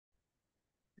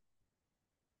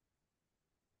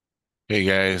Hey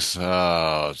guys,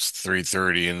 it's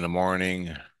 3:30 in the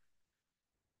morning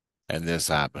and this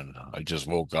happened. I just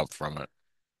woke up from it.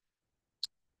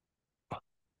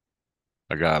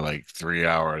 I got like 3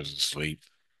 hours of sleep.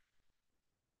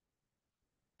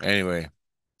 Anyway,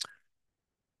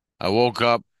 I woke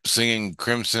up singing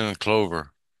Crimson and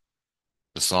Clover,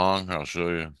 the song. I'll show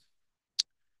you.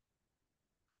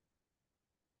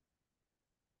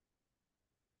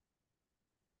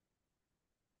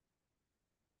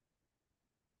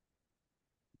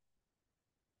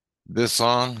 This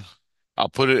song, I'll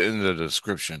put it in the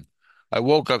description. I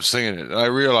woke up singing it and I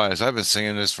realized I've been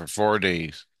singing this for 4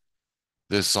 days.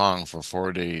 This song for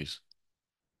 4 days.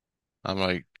 I'm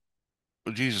like,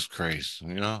 oh, Jesus Christ,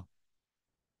 you know?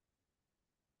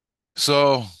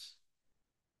 So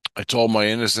I told my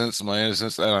innocence, and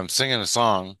I'm singing a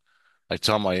song. I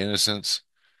tell my innocence.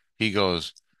 He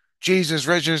goes, Jesus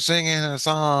Richard singing a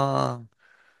song,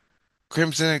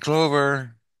 Crimson and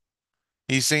Clover.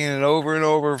 He's singing it over and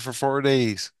over for 4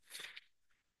 days.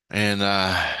 And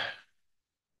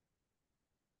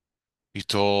he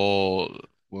told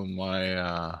when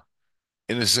my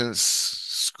innocence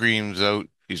screams out,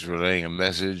 he's relaying a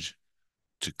message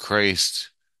to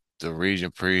Christ, the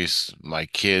regent priest, my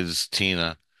kids,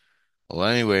 Tina. Well,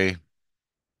 anyway,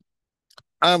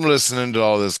 I'm listening to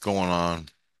all this going on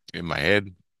in my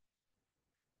head.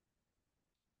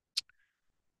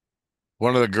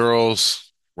 One of the girls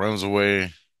runs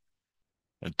away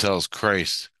and tells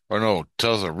Christ, or no,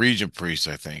 tells a regent priest,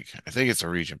 I think. I think it's a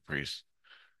regent priest.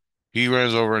 He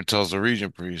runs over and tells the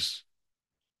regent priest,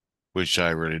 which I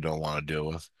really don't want to deal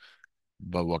with.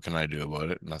 But what can I do about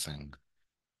it? Nothing.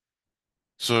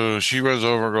 So she runs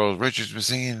over and goes, Richard's been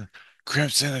singing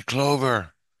Crimson and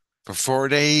Clover for 4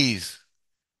 days.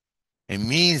 It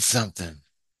means something.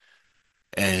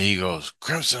 And he goes,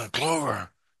 Crimson and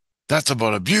Clover, that's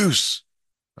about abuse.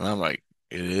 And I'm like,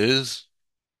 it is?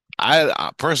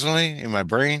 I personally, in my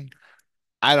brain,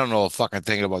 I don't know a fucking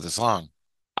thing about the song.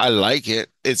 I like it.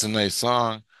 It's a nice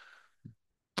song,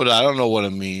 but I don't know what it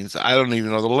means. I don't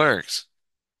even know the lyrics.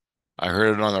 I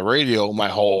heard it on the radio my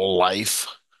whole life,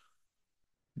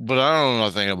 but I don't know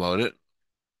nothing about it.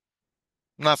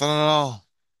 Nothing at all.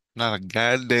 Not a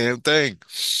goddamn thing.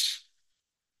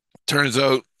 Turns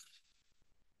out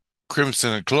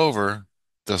Crimson and Clover,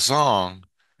 the song,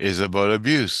 is about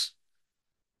abuse.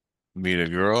 Meet a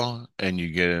girl and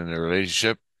you get in a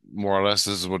relationship. More or less,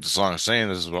 this is what the song is saying.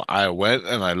 This is what I went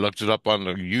and I looked it up on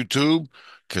the YouTube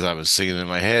because I was singing in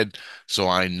my head. So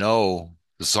I know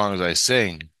the songs I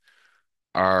sing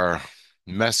are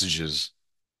messages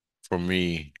for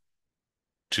me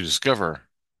to discover.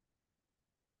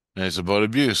 And it's about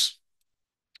abuse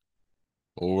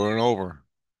over and over.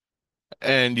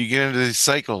 And you get into these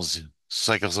cycles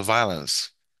of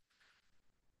violence.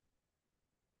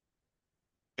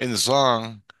 In the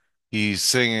song, he's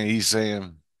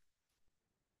saying,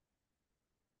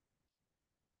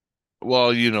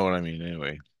 well, you know what I mean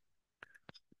anyway.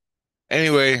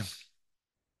 Anyway,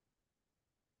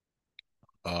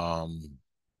 um,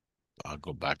 I'll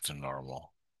go back to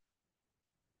normal.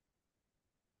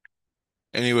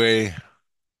 Anyway,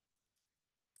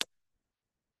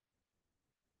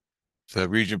 the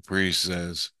regent priest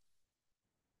says,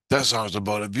 that song's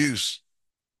about abuse.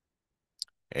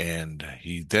 And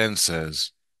he then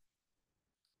says,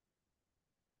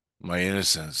 my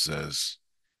innocence says,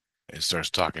 and starts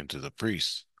talking to the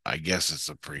priest. I guess it's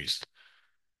a priest.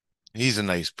 He's a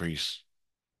nice priest.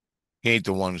 He ain't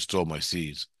the one who stole my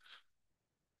seeds.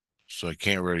 So I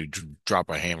can't really drop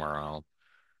a hammer on him.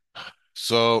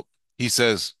 So he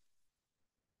says,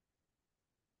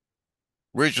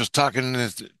 Rich was talking,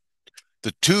 the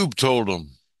tube told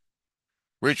him.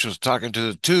 Rich was talking to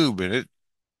the tube and it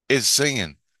is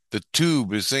singing. The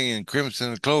tube is singing Crimson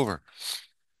and Clover.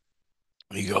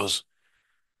 He goes,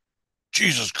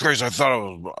 Jesus Christ, I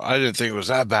didn't think it was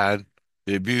that bad,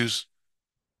 the abuse.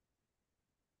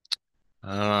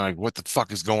 Like, what the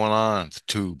fuck is going on? The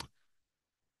tube.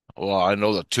 Well, I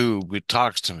know the tube. It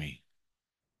talks to me.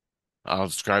 I'll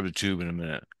describe the tube in a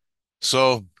minute.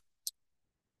 So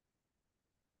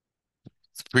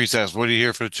the priest asks, what do you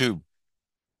hear for the tube?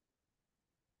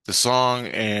 The song,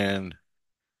 and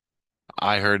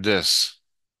I heard this.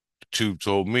 The tube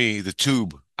told me, the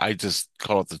tube. I just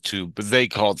call it the tube, but they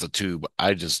call it the tube.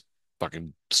 I just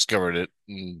fucking discovered it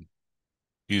and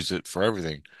used it for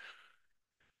everything.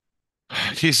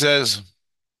 He says,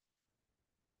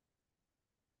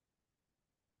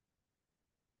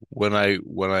 when I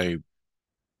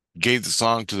gave the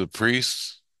song to the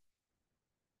priest,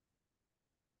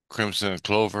 Crimson and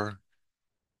Clover,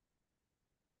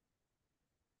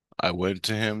 I went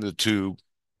to him, the tube,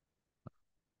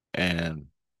 And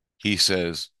he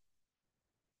says,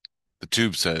 the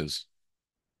tube says,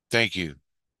 thank you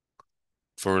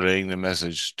for relaying the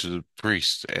message to the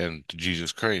priest and to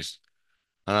Jesus Christ.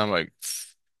 And I'm like,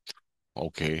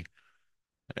 okay.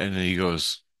 And then he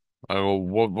goes, I go,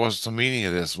 what's the meaning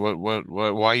of this? Why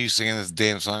are you singing this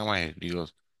damn song in my head? He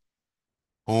goes,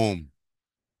 home.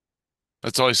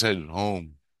 That's all he said,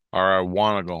 home. Or I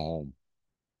want to go home.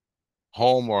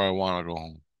 Home or I want to go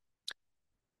home.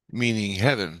 Meaning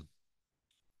heaven.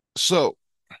 So,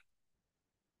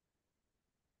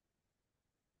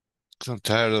 'cause I'm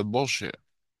tired of the bullshit.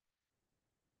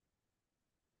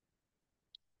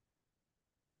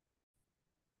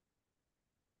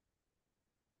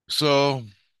 So,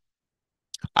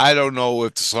 I don't know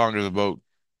if the song is about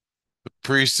the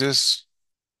priestess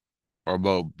or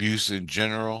about abuse in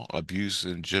general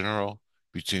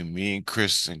between me and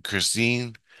Chris and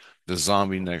Christine, the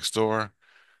zombie next door.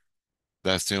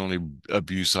 That's the only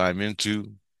abuse I'm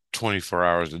into, 24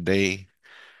 hours a day.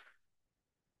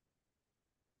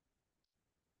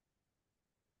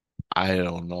 I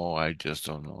don't know. I just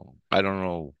don't know. I don't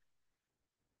know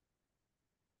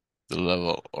the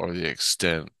level or the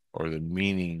extent or the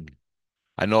meaning.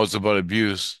 I know it's about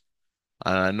abuse,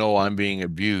 and I know I'm being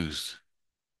abused.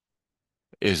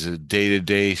 Is it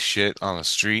day-to-day shit on the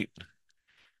street?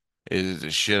 Is it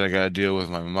the shit I gotta deal with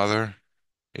my mother?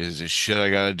 Is it the shit I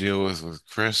gotta deal with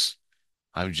Chris?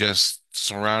 I'm just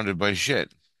surrounded by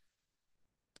shit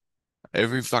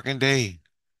every fucking day.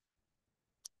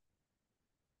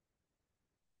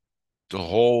 The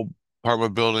whole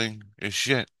apartment building is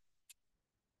shit.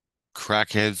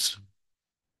 Crackheads,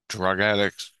 drug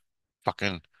addicts,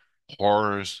 fucking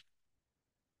whores,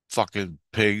 fucking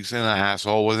pigs, and an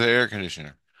asshole with an air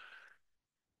conditioner.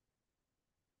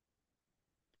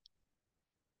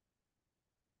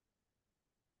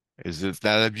 Is it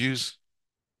that abuse?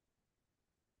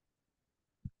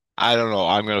 I don't know.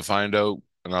 I'm gonna find out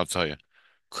and I'll tell you.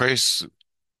 Chris,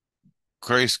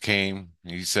 Chris came.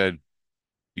 He said,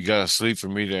 "You gotta sleep for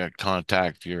me to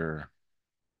contact your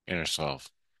inner self."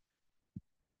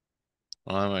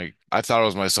 Well, I'm like, I thought it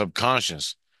was my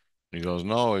subconscious. He goes,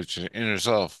 "No, it's your inner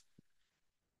self."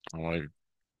 I'm like,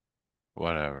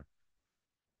 whatever.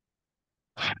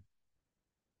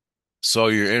 So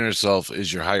your inner self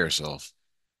is your higher self.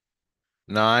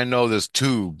 Now I know this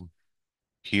tube.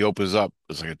 He opens up.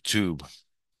 It's like a tube.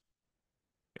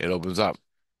 It opens up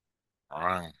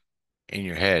in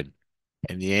your head,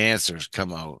 and the answers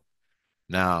come out.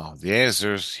 Now, the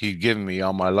answers he's given me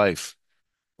all my life.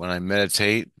 When I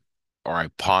meditate or I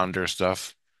ponder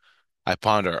stuff, I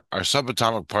ponder, are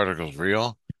subatomic particles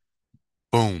real?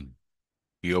 Boom.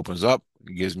 He opens up,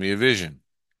 he gives me a vision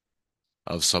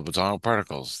of subatomic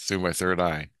particles through my third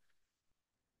eye.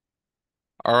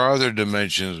 Are other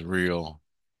dimensions real?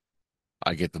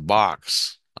 I get the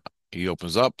box. He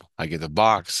opens up, I get the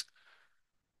box.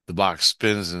 The box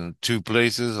spins in two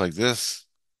places like this.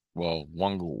 Well,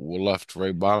 one left,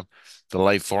 right, bottom. The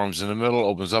light forms in the middle,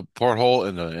 opens up porthole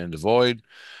in the void,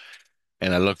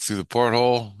 and I look through the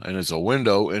porthole, and it's a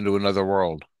window into another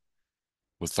world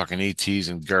with fucking ETs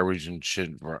and garbage and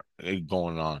shit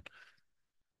going on.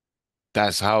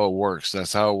 That's how it works.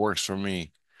 That's how it works for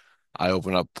me. I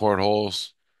open up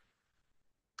portholes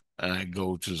and I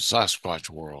go to the Sasquatch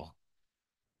world.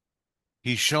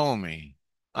 He's showing me.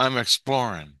 I'm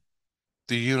exploring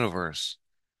the universe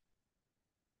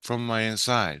from my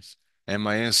insides, and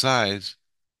my insides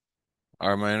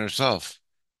are my inner self.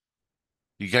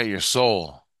 You got your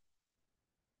soul.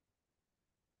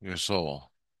 You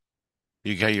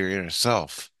got your inner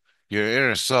self. Your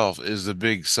inner self is the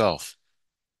big self,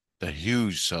 the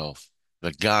huge self,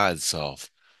 the God self.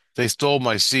 They stole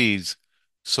my seeds,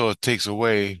 so it takes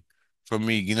away from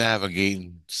me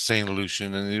navigating Saint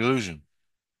Lucian and the illusion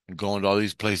and going to all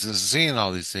these places and seeing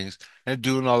all these things and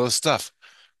doing all this stuff.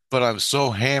 But I'm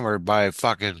so hammered by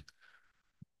fucking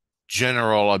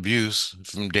general abuse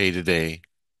from day to day.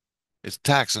 It's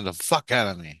taxing the fuck out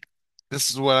of me. This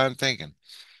is what I'm thinking.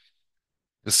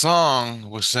 The song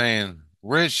was saying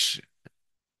Rich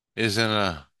is in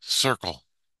a circle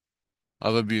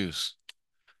of abuse.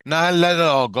 Now I let it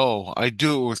all go. I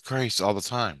do it with Grace all the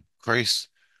time. Grace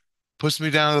puts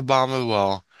me down at the bottom of the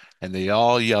well, and they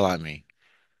all yell at me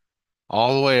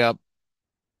all the way up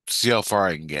to see how far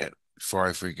I can get before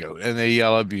I freak out. And they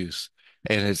yell abuse.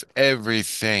 And it's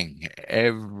everything,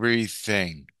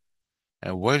 everything.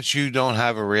 And once you don't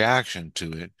have a reaction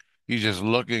to it, you're just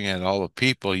looking at all the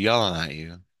people yelling at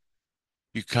you.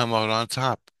 You come out on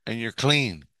top and you're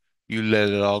clean. You let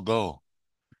it all go.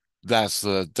 That's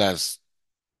the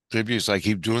abuse. I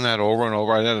keep doing that over and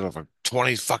over. I did it for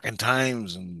 20 fucking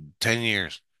times in 10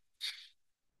 years.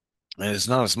 And it's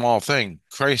not a small thing.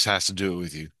 Christ has to do it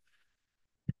with you.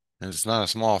 And it's not a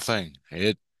small thing.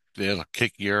 It'll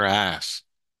kick your ass.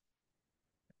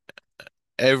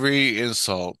 Every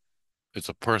insult is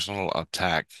a personal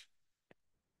attack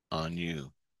on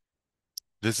you.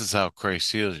 This is how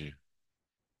Christ heals you.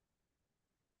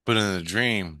 But in the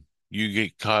dream, you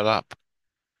get caught up,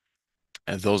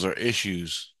 and those are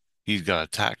issues he's got to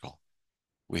tackle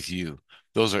with you.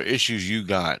 Those are issues you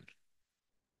got,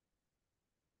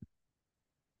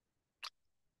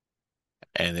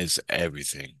 and it's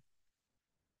everything.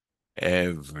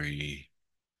 Every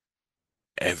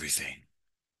everything.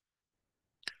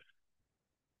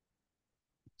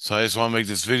 So I just want to make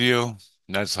this video.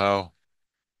 And that's how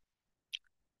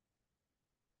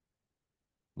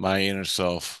my inner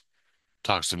self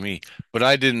talks to me. But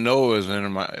I didn't know it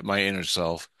was my inner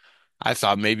self. I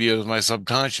thought maybe it was my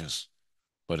subconscious,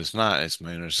 but it's not. It's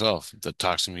my inner self that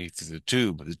talks to me through the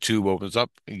tube. The tube opens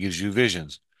up and gives you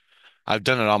visions. I've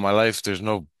done it all my life. There's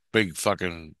no big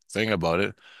fucking thing about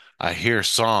it. I hear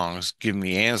songs give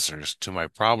me answers to my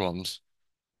problems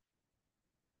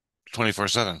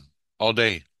 24/7, all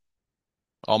day,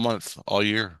 all month, all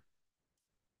year,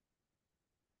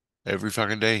 every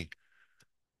fucking day.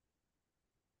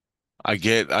 I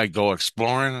go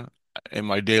exploring in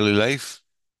my daily life.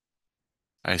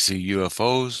 I see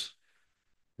UFOs.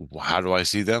 How do I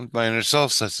see them? My inner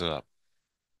self sets it up.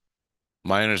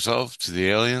 My inner self to the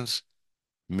aliens,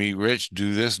 meet Rich,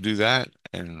 do this, do that,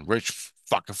 and Rich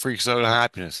fucking freaks out of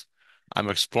happiness. I'm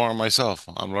exploring myself.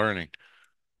 I'm learning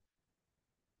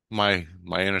my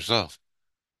inner self.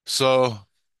 So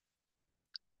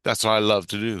that's what I love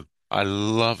to do. I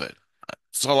love it.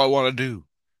 That's all I want to do.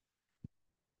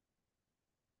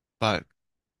 But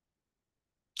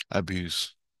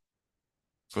abuse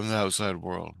from the outside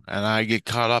world, and I get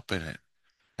caught up in it,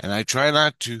 and I try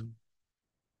not to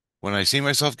when I see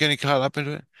myself getting caught up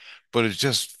into it, but it's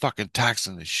just fucking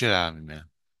taxing the shit out of me, man.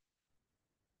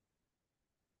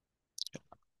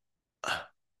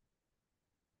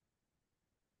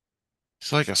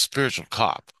 It's like a spiritual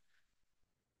cop.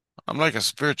 I'm like a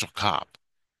spiritual cop,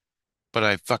 but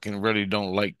I fucking really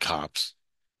don't like cops.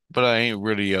 But I ain't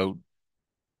really out.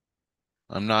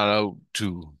 I'm not out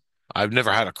to. I've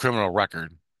never had a criminal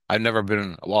record. I've never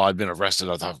been, well, I've been arrested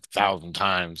a thousand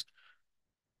times,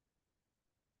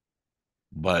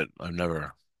 but I've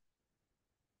never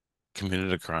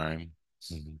committed a crime.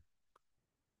 Mhm.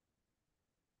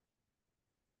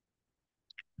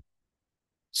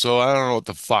 So I don't know what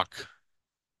the fuck.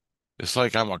 It's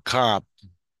like I'm a cop,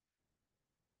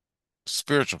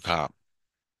 spiritual cop,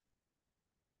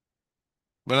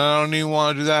 but I don't even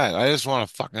want to do that. I just want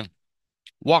to fucking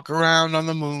walk around on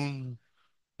the moon,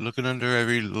 looking under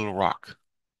every little rock,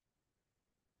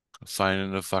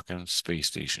 finding the fucking space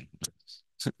station.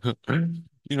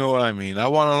 You know what I mean? I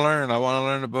want to learn. I want to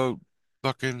learn about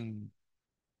fucking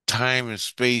time and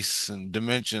space and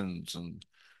dimensions and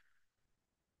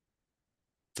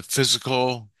the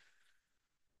physical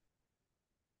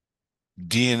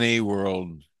DNA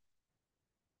world,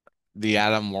 the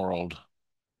atom world,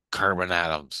 carbon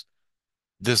atoms,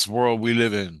 this world we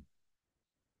live in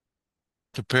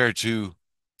compared to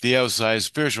the outside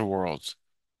spiritual worlds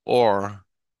or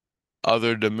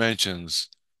other dimensions,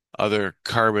 other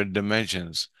carbon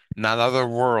dimensions, not other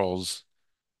worlds,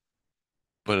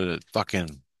 but a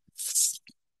fucking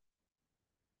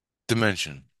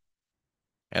dimension.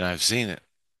 And I've seen it.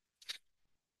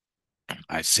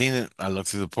 I've seen it. I looked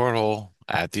through the porthole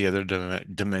at the other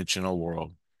dimensional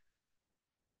world.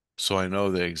 So I know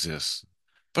they exist.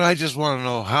 But I just want to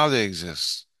know how they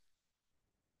exist.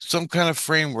 Some kind of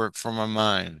framework for my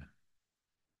mind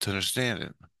to understand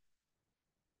it.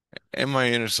 And my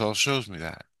inner self shows me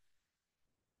that.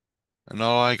 And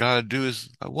all I gotta do is,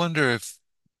 I wonder if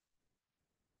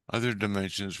other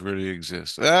dimensions really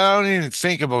exist. I don't even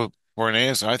think about for an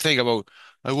answer. I think about,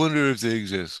 I wonder if they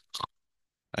exist.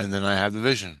 And then I have the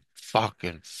vision.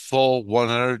 Fucking full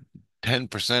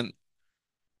 110%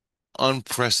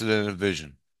 unprecedented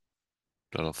vision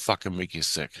that'll fucking make you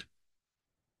sick.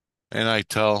 And I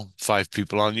tell five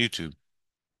people on YouTube,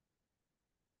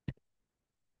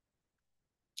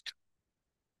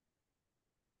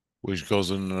 which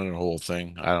goes into another whole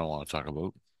thing I don't want to talk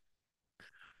about.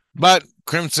 But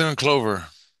Crimson and Clover,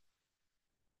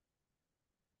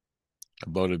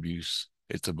 about abuse.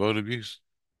 It's about abuse.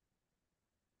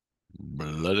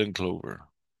 Blood and clover.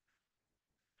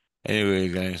 Anyway,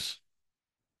 guys,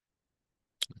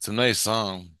 it's a nice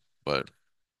song, but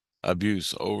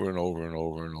abuse over and over and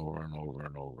over and over and over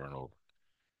and over and over.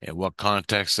 And what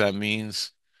context that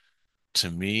means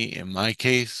to me, in my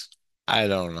case, I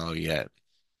don't know yet.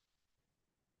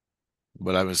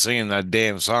 But I've been singing that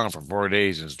damn song for 4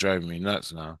 days and it's driving me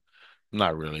nuts now.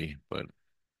 Not really, but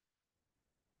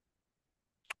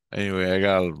anyway, I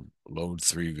gotta load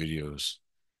 3 videos.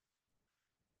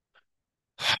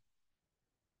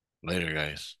 Later,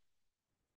 guys.